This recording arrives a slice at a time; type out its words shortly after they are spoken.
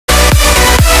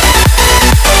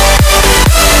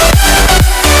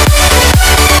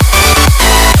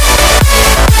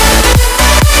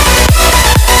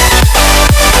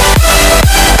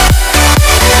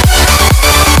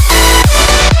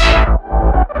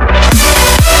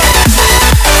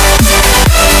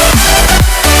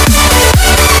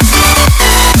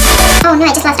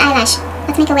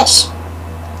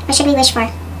wish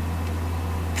for.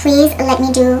 Please let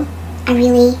me do a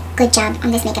really good job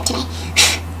on this makeup today.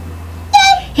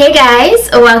 Hey guys,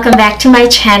 welcome back to my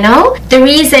channel. The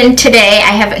reason today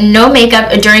I have no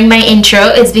makeup during my intro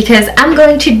is because I'm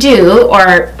going to do,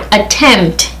 or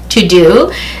attempt to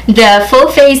do, the full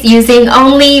face using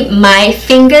only my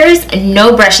fingers,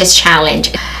 no brushes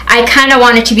challenge. I kind of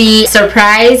wanted to be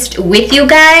surprised with you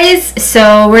guys,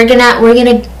 so we're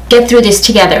gonna get through this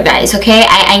together, guys, okay?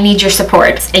 I need your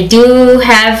support. I do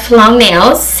have long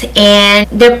nails and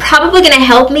they're probably gonna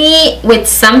help me with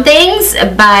some things,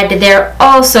 but they're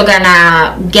also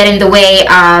gonna get in the way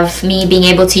of me being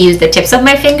able to use the tips of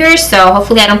my fingers, so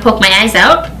hopefully I don't poke my eyes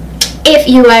out. If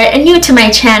you are new to my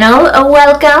channel,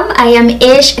 welcome. I am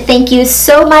Ish. Thank you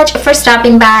so much for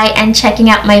stopping by and checking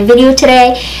out my video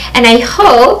today, and I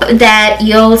hope that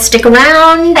you'll stick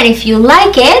around, and if you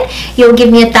like it, you'll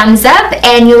give me a thumbs up,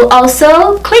 and you'll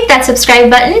also click that subscribe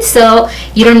button so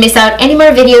you don't miss out any more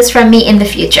videos from me in the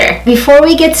future. Before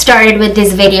we get started with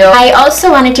this video, I also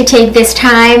wanted to take this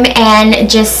time and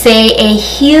just say a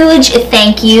huge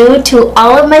thank you to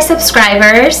all of my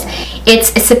subscribers. It's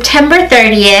September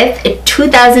 30th,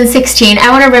 2016. I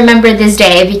want to remember this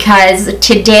day because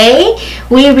today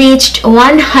we reached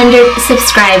 100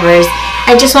 subscribers.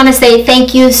 I just want to say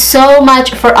thank you so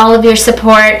much for all of your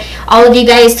support, all of you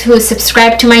guys who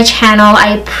subscribe to my channel.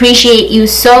 I appreciate you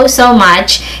so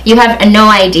much. You have no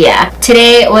idea.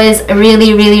 Today was a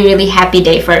really happy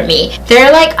day for me. There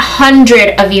are like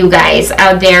 100 of you guys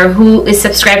out there who is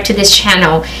subscribed to this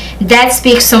channel. That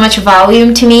speaks so much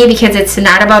volume to me because it's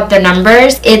not about the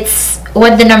numbers, it's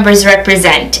what the numbers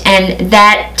represent, and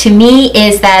that to me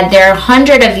is that there are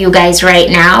 100 of you guys right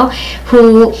now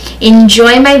who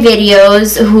enjoy my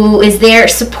videos, who is there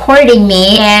supporting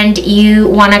me, and you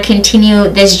want to continue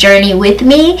this journey with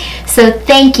me. So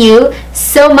thank you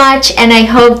so much, and I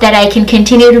hope that I can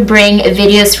continue to bring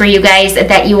videos for you guys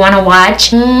that you want to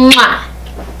watch. Mwah!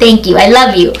 Thank you. I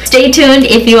love you. Stay tuned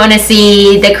if you want to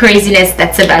see the craziness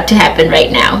that's about to happen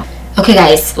right now. Okay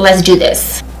guys, let's do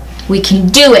this. We can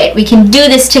do it. We can do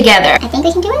this together. I think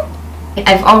we can do it.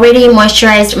 I've already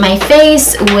moisturized my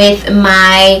face with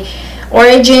my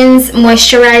Origins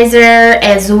moisturizer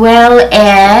as well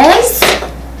as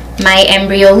my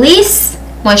Embryolisse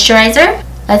moisturizer.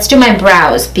 Let's do my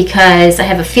brows because I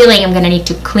have a feeling I'm going to need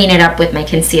to clean it up with my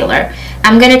concealer.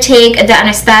 I'm going to take the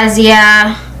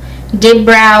Anastasia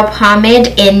DipBrow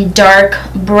Pomade in dark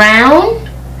brown.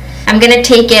 I'm going to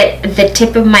take it the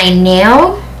tip of my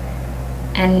nail,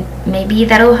 and maybe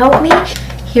that'll help me.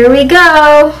 Here we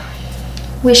go.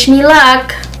 Wish me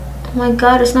luck. Oh my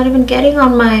god, it's not even getting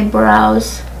on my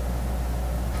brows.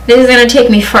 This is gonna take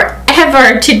me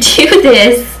forever to do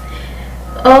this.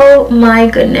 Oh my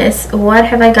goodness, what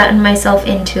have I gotten myself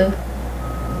into?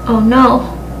 Oh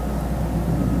no.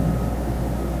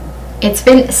 It's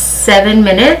been 7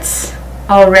 minutes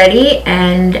already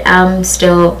and I'm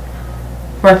still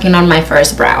working on my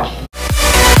first brow.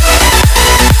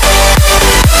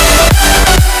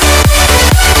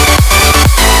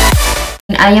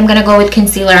 I am gonna go with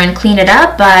concealer and clean it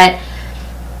up, but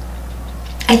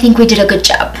I think we did a good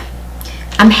job.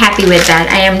 I'm happy with that.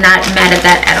 I am not mad at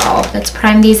that at all. Let's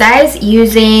prime these eyes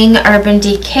using Urban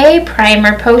Decay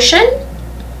Primer Potion.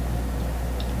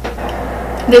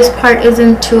 This part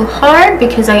isn't too hard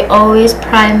because I always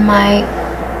prime my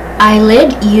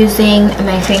eyelid using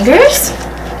my fingers.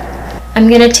 I'm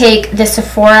gonna take the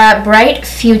Sephora Bright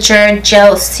Future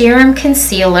Gel-Serum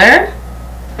Concealer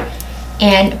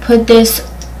and put this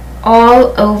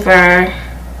all over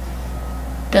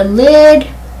the lid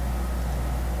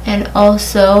and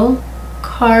also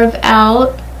carve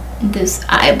out this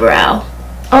eyebrow.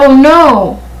 Oh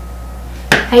no!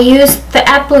 I used the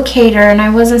applicator and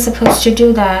I wasn't supposed to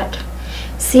do that.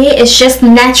 See, it's just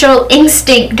natural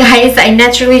instinct, guys. I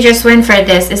naturally just went for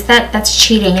this. That's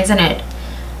cheating, isn't it?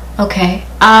 Okay.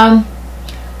 I'm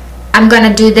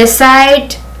gonna do this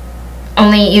side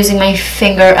only using my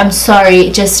finger. I'm sorry,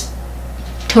 just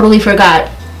totally forgot.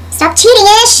 Stop cheating,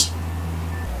 Ish!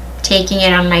 Taking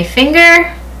it on my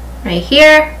finger right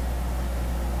here,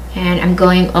 and I'm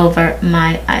going over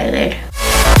my eyelid.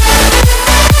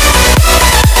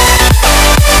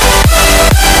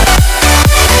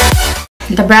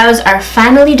 The brows are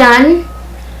finally done.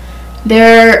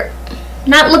 They're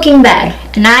not looking bad.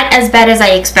 Not as bad as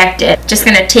I expected. Just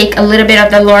gonna take a little bit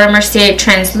of the Mercier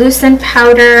translucent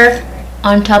powder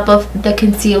on top of the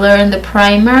concealer, and the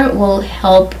primer will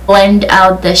help blend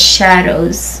out the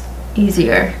shadows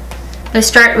easier. Let's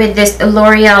start with this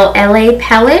L'Oreal LA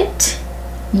palette,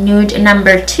 nude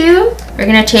number 2. We're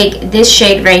gonna take this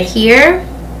shade right here.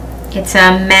 It's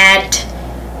a matte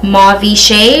mauve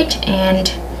shade,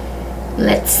 and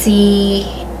Let's see,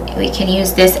 we can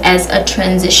use this as a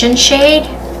transition shade.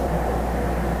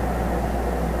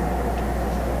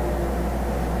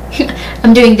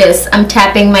 I'm doing this, I'm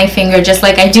tapping my finger just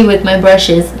like I do with my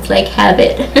brushes. It's like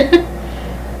habit.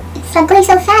 Stop going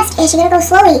so fast, Ish. You gotta go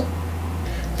slowly.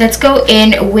 Let's go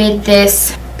in with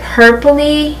this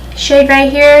purpley shade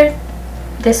right here.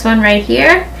 This one right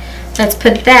here. Let's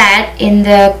put that in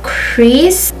the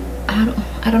crease. I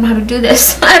don't know how to do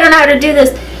this. I don't know how to do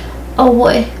this. Oh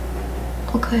boy.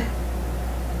 Okay.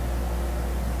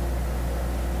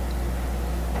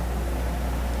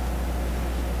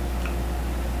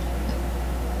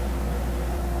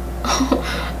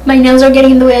 My nails are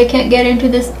getting in the way. I can't get into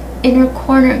this inner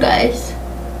corner, guys.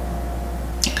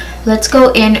 Let's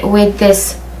go in with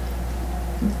this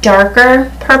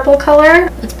darker purple color.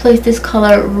 Let's place this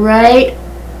color right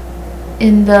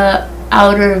in the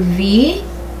outer V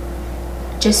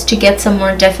just to get some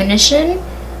more definition.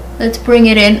 Let's bring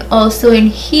it in also in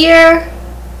here.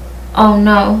 Oh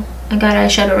no, I got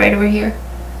eyeshadow right over here.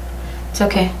 It's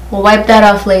okay, we'll wipe that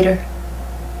off later.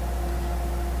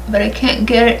 But I can't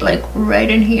get it like right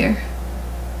in here.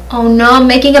 Oh no, I'm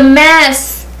making a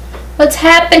mess. What's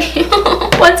happening?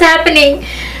 What's happening?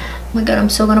 Oh my god, I'm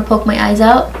still gonna poke my eyes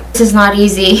out. This is not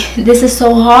easy. This is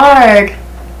so hard.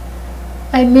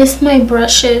 I miss my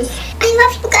brushes. I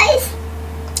love you guys.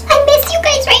 I miss you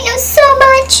guys right now so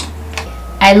much.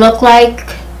 I look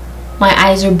like my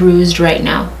eyes are bruised right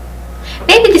now.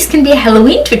 Maybe this can be a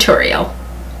Halloween tutorial.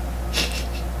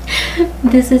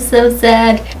 This is so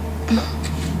sad.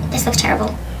 This looks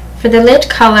terrible. For the lid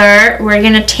color, we're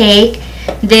gonna take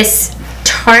this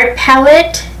Tarte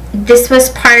palette. This was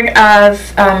part of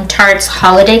Tarte's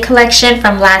holiday collection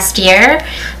from last year.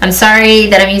 I'm sorry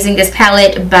that I'm using this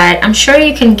palette, but I'm sure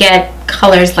you can get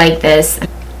colors like this.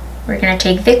 We're gonna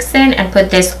take Vixen and put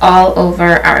this all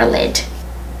over our lid.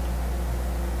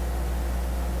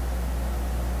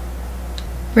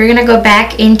 We're gonna go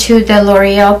back into the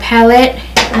L'Oreal palette.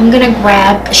 I'm gonna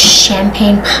grab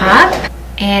Champagne Pop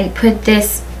and put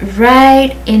this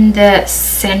right in the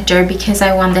center because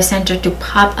I want the center to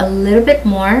pop a little bit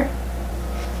more.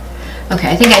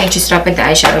 Okay, I think I need to stop with the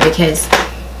eyeshadow because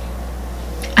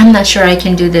I'm not sure I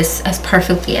can do this as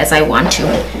perfectly as I want to.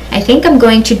 I think I'm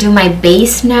going to do my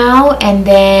base now and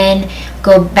then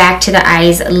go back to the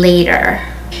eyes later.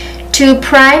 To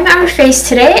prime our face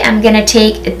today, I'm gonna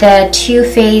take the Too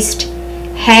Faced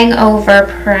Hangover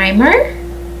Primer.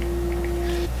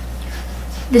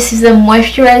 This is a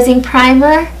moisturizing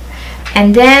primer.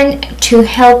 And then to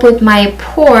help with my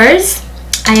pores,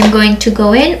 I am going to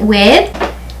go in with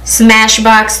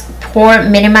Smashbox Pore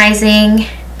Minimizing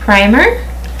Primer.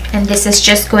 And this is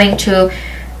just going to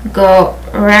go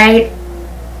right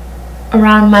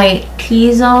around my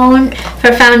T-zone.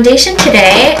 For foundation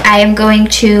today, I am going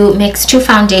to mix two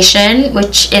foundation,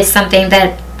 which is something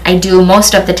that I do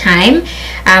most of the time.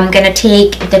 I'm gonna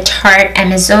take the Tarte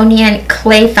Amazonian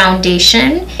Clay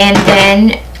Foundation and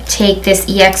then take this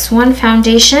EX1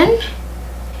 foundation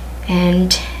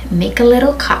and make a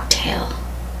little cocktail.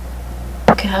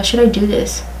 Okay, how should I do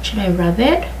this? Should I rub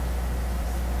it?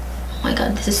 Oh my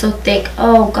god, this is so thick.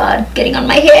 Oh god, getting on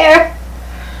my hair.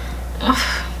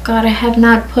 Oh god, I have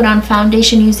not put on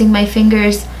foundation using my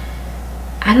fingers.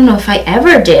 I don't know if I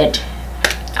ever did.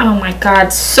 Oh my god,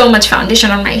 so much foundation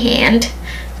on my hand.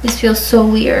 This feels so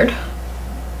weird.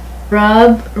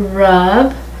 Rub,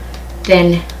 rub,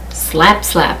 then slap,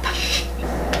 slap.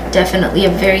 Definitely a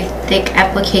very thick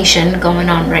application going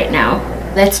on right now.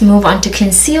 Let's move on to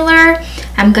concealer.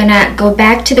 I'm gonna go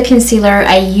back to the concealer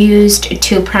I used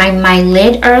to prime my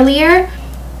lid earlier.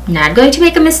 Not going to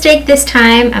make a mistake this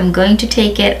time. I'm going to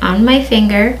take it on my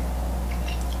finger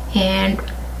and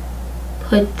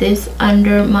put this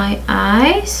under my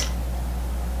eyes.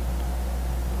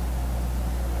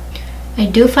 I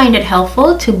do find it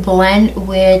helpful to blend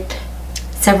with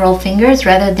several fingers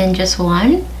rather than just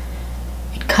one.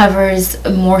 It covers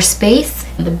more space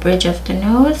on the bridge of the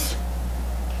nose.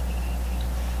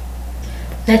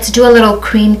 Let's do a little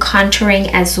cream contouring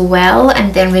as well,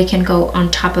 and then we can go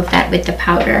on top of that with the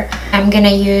powder. I'm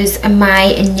gonna use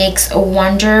my NYX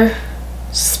Wonder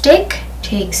stick.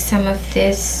 Take some of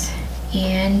this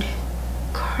and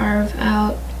carve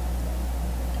out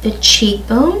the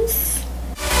cheekbones.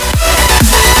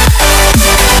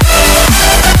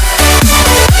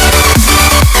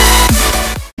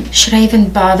 Should I even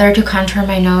bother to contour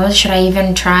my nose? Should I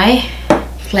even try?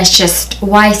 Let's just,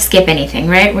 why skip anything,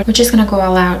 right? We're just gonna go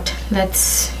all out.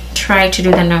 Let's try to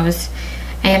do the nose.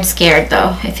 I am scared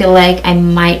though. I feel like I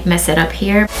might mess it up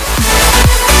here.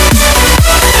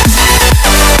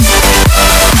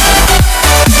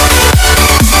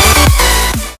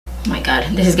 Oh my god,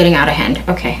 this is getting out of hand.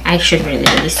 Okay, I should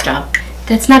really stop.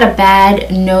 That's not a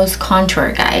bad nose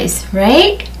contour, guys,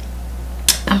 right?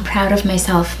 I'm proud of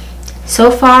myself.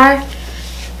 So far,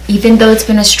 even though it's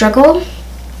been a struggle,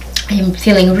 I'm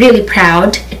feeling really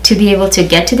proud to be able to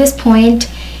get to this point,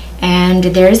 and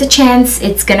there is a chance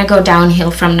it's gonna go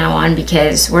downhill from now on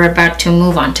because we're about to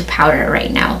move on to powder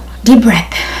right now. Deep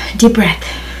breath, deep breath.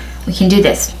 We can do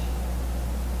this.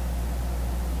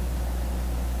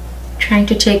 Trying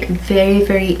to take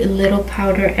very little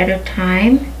powder at a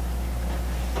time,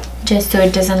 just so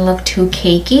it doesn't look too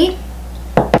cakey.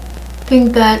 I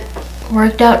think that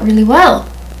worked out really well.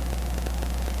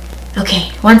 Okay,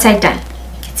 one side done.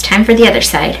 It's time for the other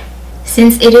side.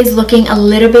 Since it is looking a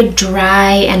little bit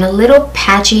dry and a little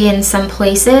patchy in some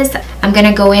places, I'm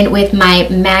gonna go in with my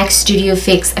MAC Studio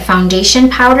Fix foundation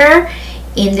powder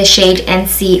in the shade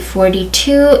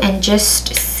NC42 and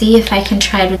just see if I can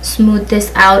try to smooth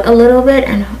this out a little bit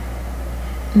and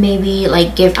maybe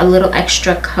like give a little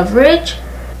extra coverage.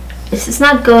 This is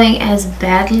not going as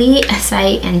badly as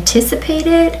I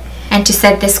anticipated. And to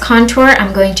set this contour,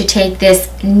 I'm going to take this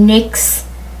NYX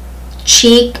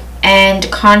Cheek and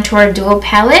Contour Duo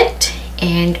Palette,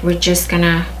 and we're just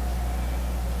gonna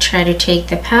try to take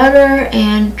the powder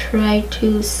and try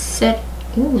to set.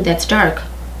 Ooh, that's dark.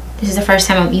 This is the first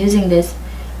time I'm using this,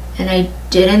 and I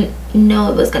didn't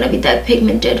know it was gonna be that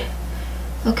pigmented.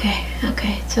 Okay,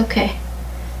 it's okay.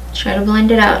 Try to blend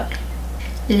it out.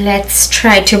 Let's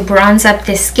try to bronze up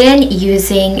the skin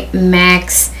using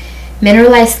MAC's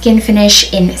Mineralized Skin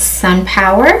Finish in Sun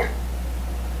Power.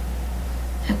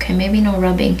 Okay, maybe no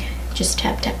rubbing. Just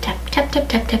tap, tap, tap, tap, tap,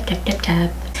 tap, tap, tap, tap,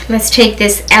 tap. Let's take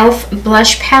this e.l.f.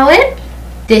 blush palette,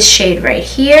 this shade right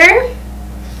here,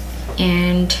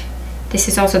 and this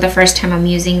is also the first time I'm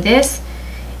using this,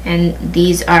 and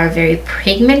these are very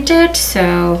pigmented,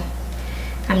 so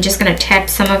I'm just gonna tap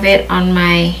some of it on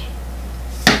my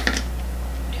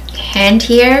hand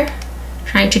here,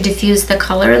 trying to diffuse the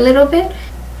color a little bit.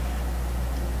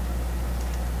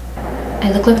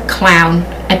 I look like a clown.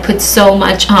 I put so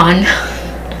much on.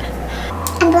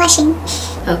 I'm blushing.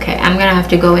 Okay, I'm gonna have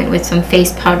to go in with some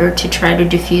face powder to try to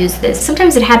diffuse this.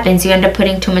 Sometimes it happens, you end up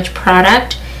putting too much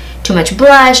product, too much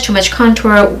blush, too much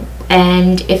contour,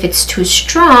 and if it's too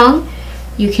strong,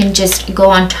 you can just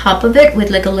go on top of it with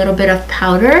like a little bit of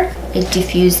powder. It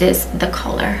diffuses the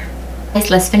color. Guys,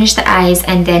 let's finish the eyes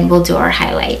and then we'll do our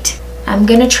highlight. I'm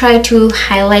gonna try to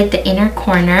highlight the inner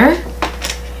corner.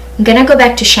 I'm gonna go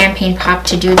back to Champagne Pop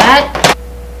to do that.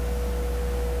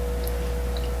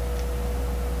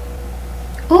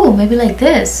 Oh, maybe like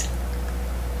this.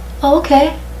 Oh,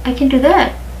 okay, I can do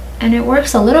that. And it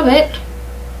works a little bit.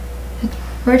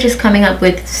 We're just coming up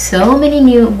with so many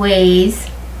new ways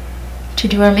to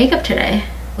do our makeup today.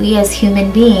 We as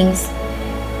human beings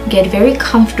get very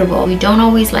comfortable. We don't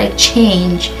always like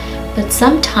change, but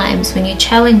sometimes when you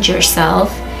challenge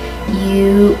yourself,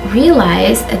 you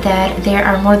realize that there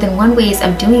are more than one ways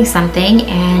of doing something,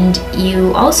 and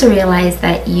you also realize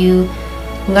that you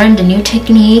learned a new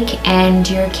technique and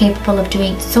you're capable of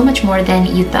doing so much more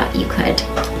than you thought you could.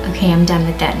 Okay, I'm done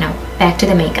with that now. Back to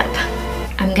the makeup.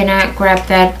 I'm gonna grab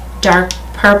that dark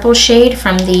purple shade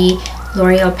from the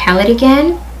L'Oreal palette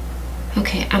again.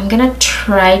 Okay, I'm gonna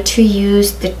try to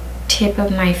use the tip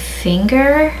of my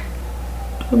finger.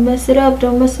 Don't mess it up,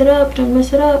 don't mess it up, don't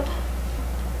mess it up.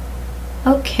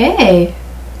 Okay.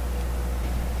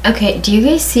 Okay, do you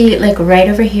guys see like right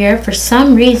over here? For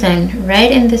some reason,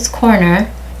 right in this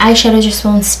corner, eyeshadow just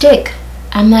won't stick.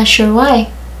 I'm not sure why.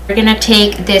 We're gonna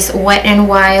take this Wet n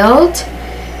Wild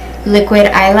liquid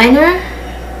eyeliner.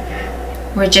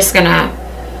 We're just gonna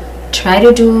try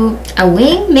to do a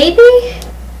wing, maybe?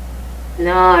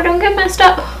 No, don't get messed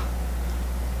up.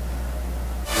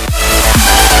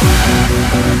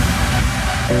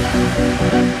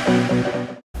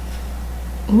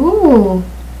 Ooh.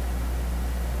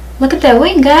 Look at that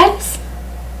wing, guys.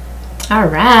 All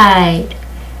right.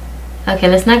 Okay,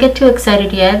 let's not get too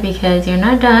excited yet because you're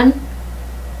not done.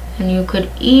 And you could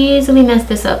easily mess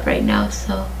this up right now,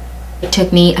 so. It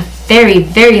took me a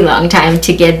very long time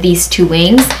to get these two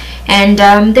wings. And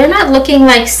they're not looking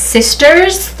like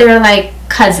sisters, they're like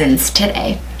cousins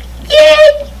today.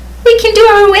 Yay! We can do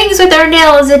our wings with our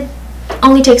nails. It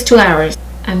only takes 2 hours.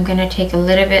 I'm gonna take a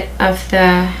little bit of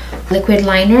the liquid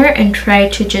liner and try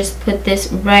to just put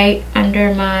this right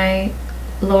under my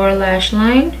lower lash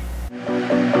line.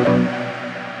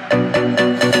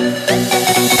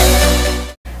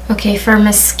 Okay, for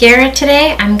mascara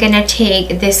today, I'm gonna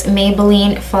take this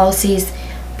Maybelline Falsies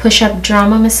Push-Up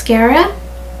Drama Mascara.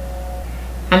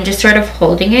 I'm just sort of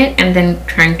holding it and then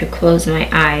trying to close my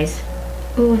eyes.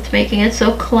 Ooh, it's making it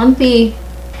so clumpy.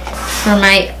 For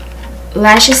my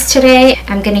lashes today,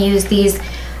 I'm gonna use these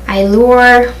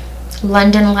Allure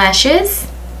London lashes.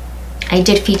 I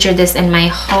did feature this in my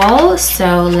haul,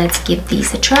 so let's give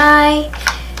these a try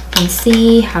and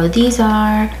see how these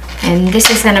are. And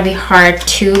this is gonna be hard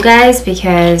too, guys,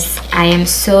 because I am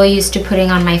so used to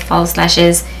putting on my false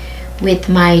lashes with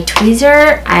my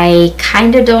tweezer. I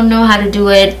kind of don't know how to do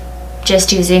it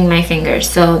just using my fingers,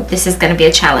 so this is gonna be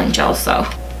a challenge also.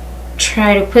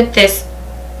 Try to put this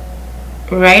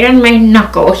right on my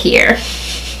knuckle here.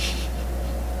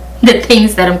 The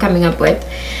things that I'm coming up with.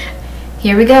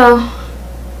 Here we go.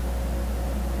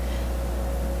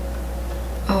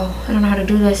 Oh, I don't know how to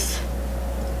do this.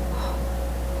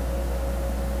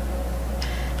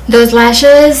 Those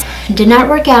lashes did not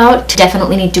work out.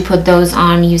 Definitely need to put those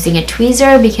on using a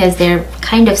tweezer because they're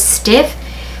kind of stiff.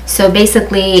 So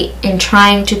basically, in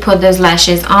trying to put those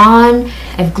lashes on,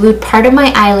 I've glued part of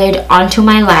my eyelid onto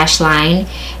my lash line,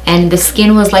 and the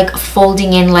skin was like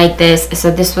folding in like this.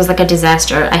 So this was like a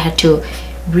disaster. I had to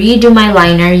redo my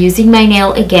liner using my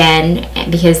nail again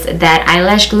because that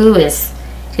eyelash glue it's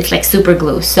like super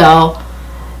glue. So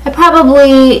I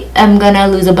probably am gonna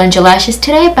lose a bunch of lashes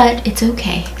today, but it's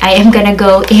okay. I am gonna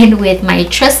go in with my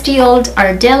trusty old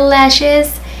Ardell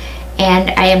lashes,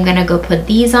 and I am gonna go put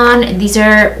these on. These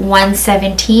are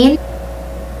 117.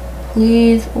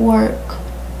 Please work.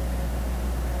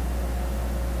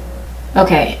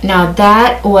 Okay, now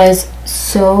that was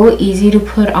so easy to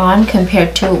put on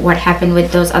compared to what happened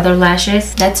with those other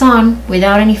lashes. That's on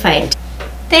without any fight.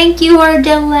 Thank you,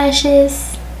 Ardell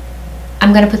lashes.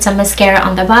 I'm gonna put some mascara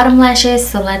on the bottom lashes,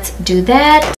 so let's do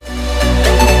that.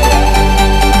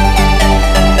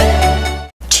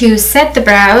 To set the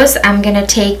brows, I'm gonna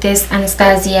take this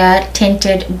Anastasia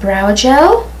tinted brow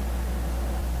gel.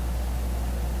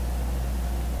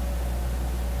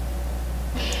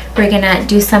 We're gonna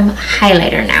do some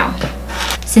highlighter now.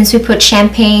 Since we put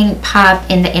champagne pop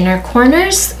in the inner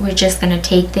corners, we're just gonna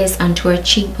take this onto our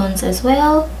cheekbones as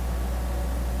well.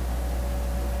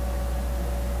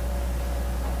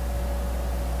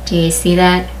 Do you see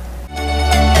that?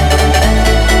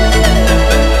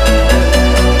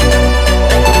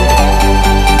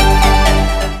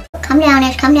 Calm down,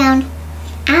 Ish, calm down.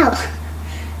 Ow.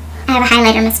 I have a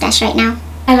highlighter mustache right now.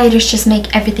 Highlighters just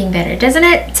make everything better, doesn't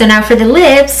it? So now for the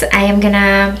lips, I am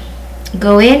gonna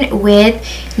go in with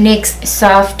NYX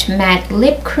Soft Matte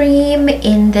Lip Cream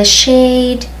in the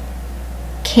shade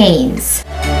Canes.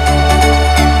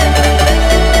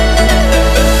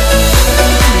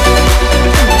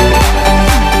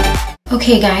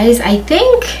 Okay guys, I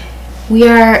think we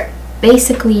are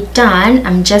basically done.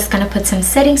 I'm just gonna put some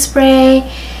setting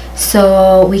spray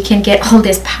so we can get all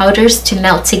these powders to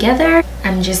melt together.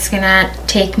 I'm just gonna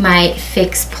take my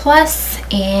Fix Plus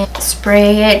and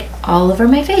spray it all over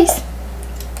my face.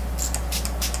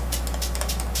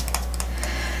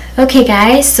 Okay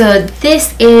guys, so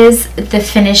this is the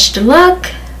finished look.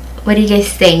 What do you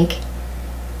guys think?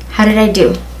 How did I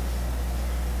do?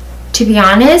 To be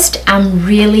honest, I'm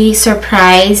really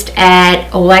surprised at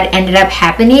what ended up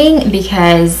happening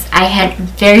because I had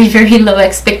very low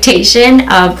expectation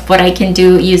of what I can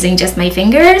do using just my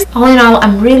fingers. All in all,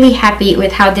 I'm really happy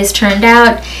with how this turned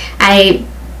out. I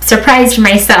surprised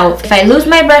myself. If I lose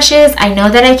my brushes, I know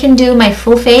that I can do my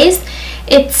full face.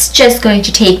 It's just going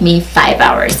to take me 5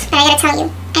 hours. I gotta tell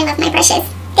you, I love my brushes.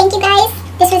 Thank you guys.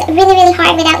 This was really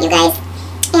hard without you guys,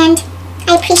 and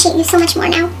I appreciate you so much more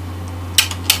now.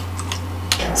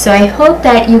 So I hope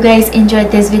that you guys enjoyed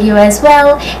this video as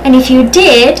well, and if you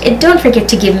did, don't forget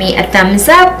to give me a thumbs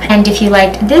up. And if you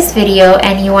liked this video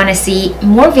and you want to see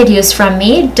more videos from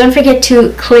me, don't forget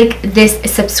to click this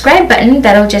subscribe button.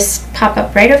 That'll just pop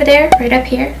up right over there, right up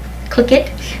here. Click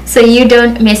it so you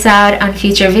don't miss out on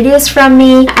future videos from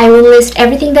me. I will list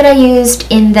everything that I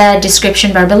used in the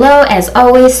description bar below as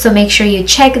always, so make sure you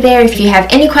check there. If you have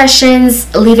any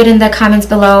questions, leave it in the comments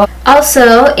below.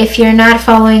 Also, if you're not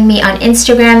following me on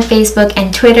Instagram, Facebook,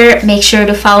 and Twitter, make sure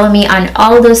to follow me on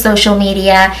all those social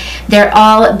media. They're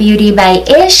all Beauty by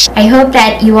Ish. I hope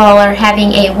that you all are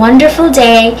having a wonderful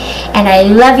day, and I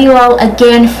love you all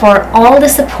again for all the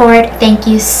support. Thank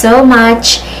you so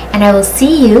much, and I will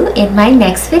see you in my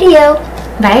next video.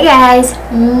 Bye guys.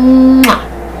 Mwah.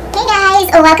 Hey guys,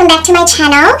 welcome back to my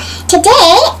channel.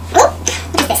 Today, what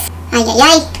is this?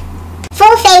 Ay.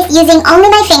 Full face using only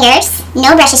my fingers.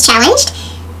 No brushes challenged.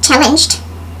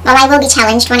 Well, I will be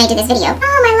challenged when I do this video.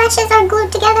 Oh, my lashes are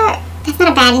glued together. That's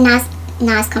not a bad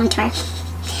NARS contour.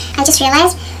 I just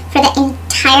realized for the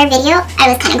entire video, I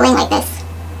was kind of going like this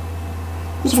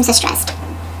because I'm so stressed.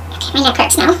 Okay, my neck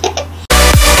hurts now.